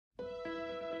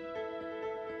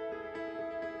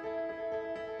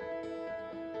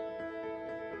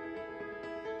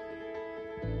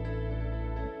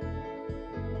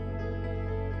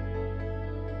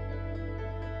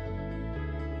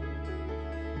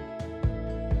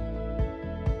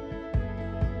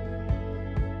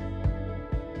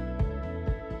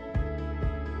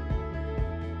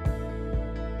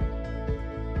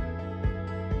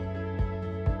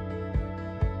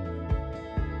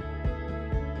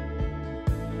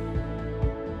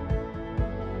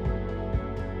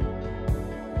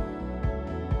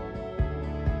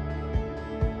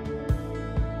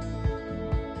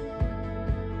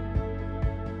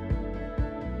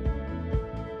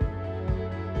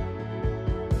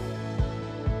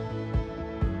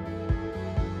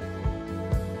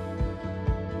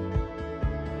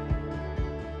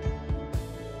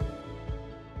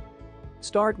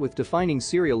Start with defining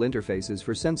serial interfaces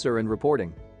for sensor and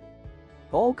reporting.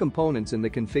 All components in the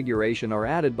configuration are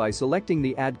added by selecting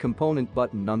the Add Component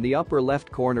button on the upper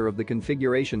left corner of the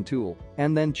configuration tool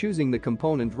and then choosing the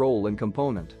component role and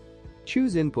component.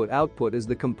 Choose Input/Output as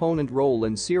the component role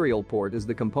and serial port as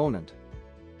the component.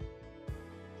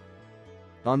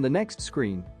 On the next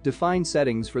screen, define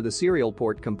settings for the serial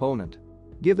port component.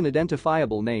 Give an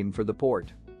identifiable name for the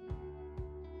port.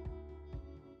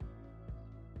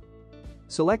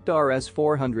 Select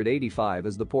RS485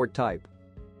 as the port type.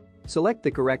 Select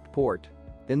the correct port.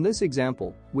 In this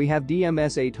example, we have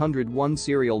DMS801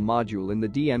 serial module in the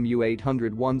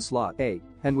DMU801 slot A,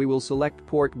 and we will select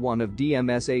port 1 of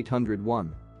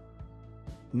DMS801.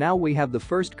 Now we have the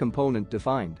first component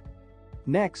defined.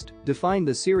 Next, define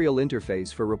the serial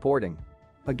interface for reporting.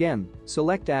 Again,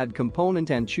 select Add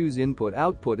Component and choose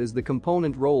Input/Output as the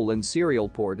component role and serial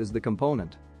port as the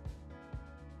component.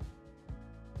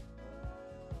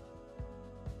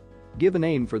 Give a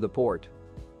name for the port.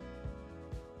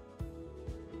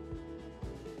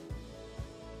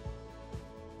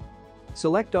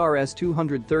 Select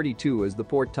RS232 as the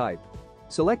port type.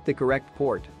 Select the correct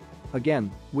port.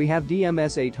 Again, we have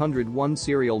DMS801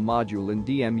 serial module in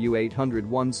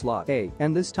DMU801 slot A,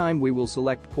 and this time we will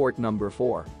select port number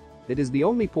 4. It is the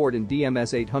only port in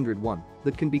DMS801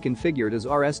 that can be configured as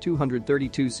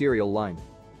RS232 serial line.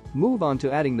 Move on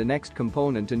to adding the next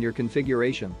component in your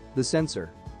configuration, the sensor.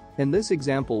 In this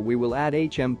example we will add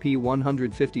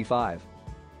HMP155.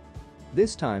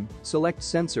 This time, select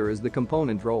Sensor as the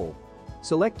component role.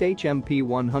 Select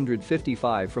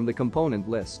HMP155 from the component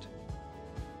list.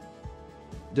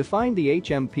 Define the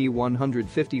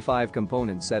HMP155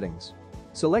 component settings.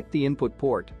 Select the input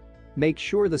port. Make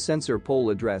sure the sensor pole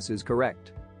address is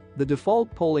correct. The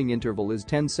default polling interval is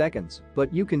 10 seconds,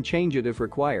 but you can change it if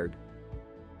required.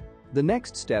 The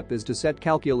next step is to set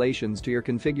calculations to your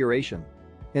configuration.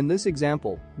 In this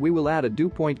example, we will add a dew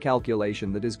point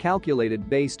calculation that is calculated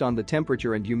based on the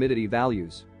temperature and humidity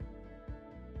values.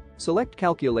 Select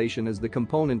Calculation as the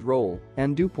component role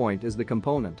and dew point as the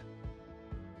component.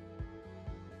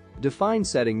 Define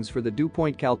settings for the dew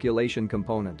point calculation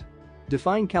component.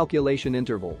 Define calculation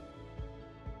interval.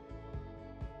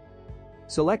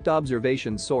 Select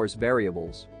observation source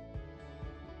variables.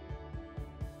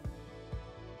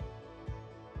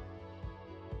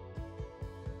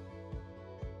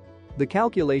 The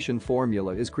calculation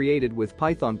formula is created with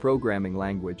Python programming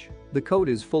language. The code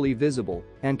is fully visible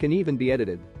and can even be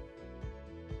edited.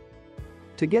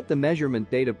 To get the measurement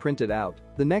data printed out,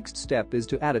 the next step is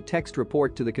to add a text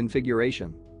report to the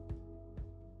configuration.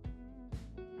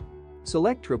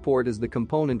 Select Report as the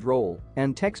component role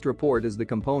and Text Report as the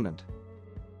component.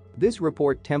 This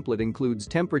report template includes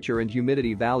temperature and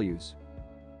humidity values.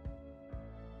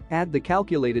 Add the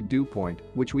calculated dew point,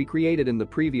 which we created in the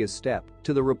previous step,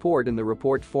 to the report in the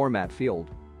Report Format field.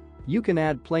 You can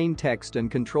add plain text and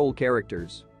control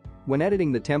characters. When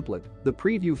editing the template, the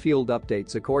preview field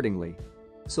updates accordingly.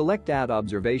 Select Add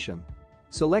Observation.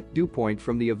 Select Dew Point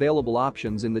from the available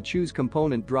options in the Choose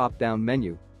Component drop-down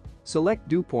menu. Select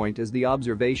Dew Point as the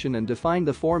observation and define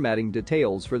the formatting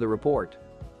details for the report.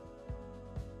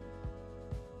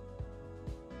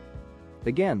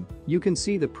 Again, you can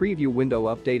see the preview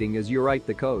window updating as you write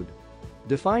the code.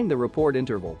 Define the report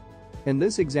interval. In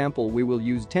this example we will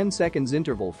use 10 seconds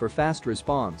interval for fast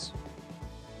response.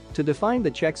 To define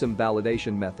the checksum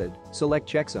validation method, select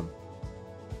checksum.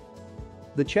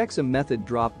 The checksum method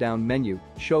drop-down menu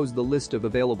shows the list of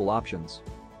available options.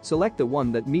 Select the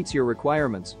one that meets your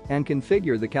requirements and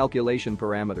configure the calculation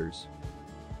parameters.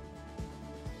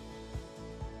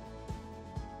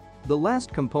 The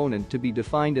last component to be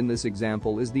defined in this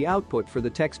example is the output for the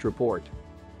text report.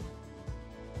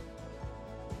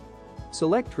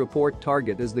 Select Report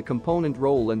Target as the component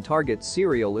role and Target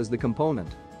Serial as the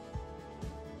component.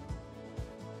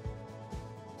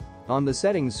 On the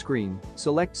settings screen,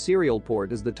 select Serial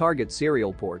Port as the target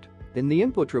serial port. In the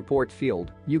Input Report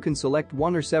field, you can select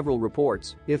one or several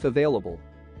reports, if available.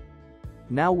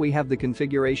 Now we have the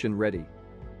configuration ready.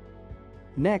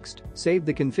 Next, save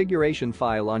the configuration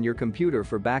file on your computer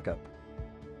for backup.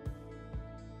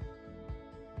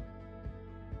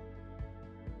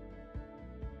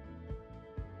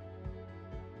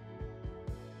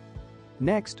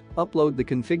 Next, upload the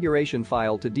configuration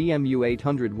file to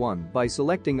DMU801 by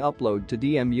selecting Upload to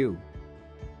DMU.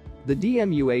 The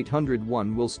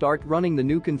DMU801 will start running the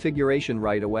new configuration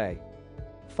right away.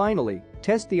 Finally,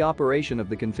 test the operation of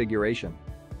the configuration.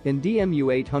 In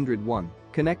DMU801,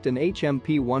 connect an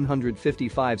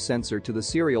HMP155 sensor to the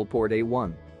serial port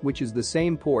A1, which is the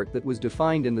same port that was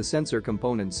defined in the sensor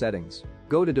component settings.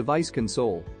 Go to Device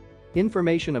Console.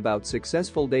 Information about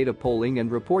successful data polling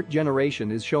and report generation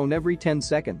is shown every 10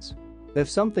 seconds. If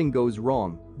something goes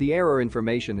wrong, the error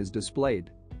information is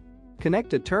displayed.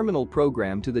 Connect a terminal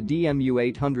program to the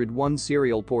DMU801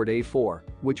 serial port A4,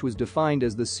 which was defined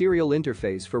as the serial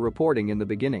interface for reporting in the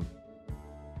beginning.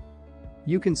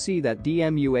 You can see that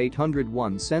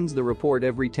DMU801 sends the report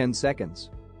every 10 seconds.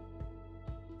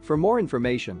 For more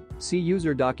information, see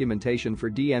user documentation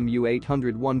for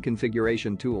DMU801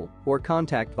 configuration tool or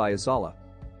contact Vaisala.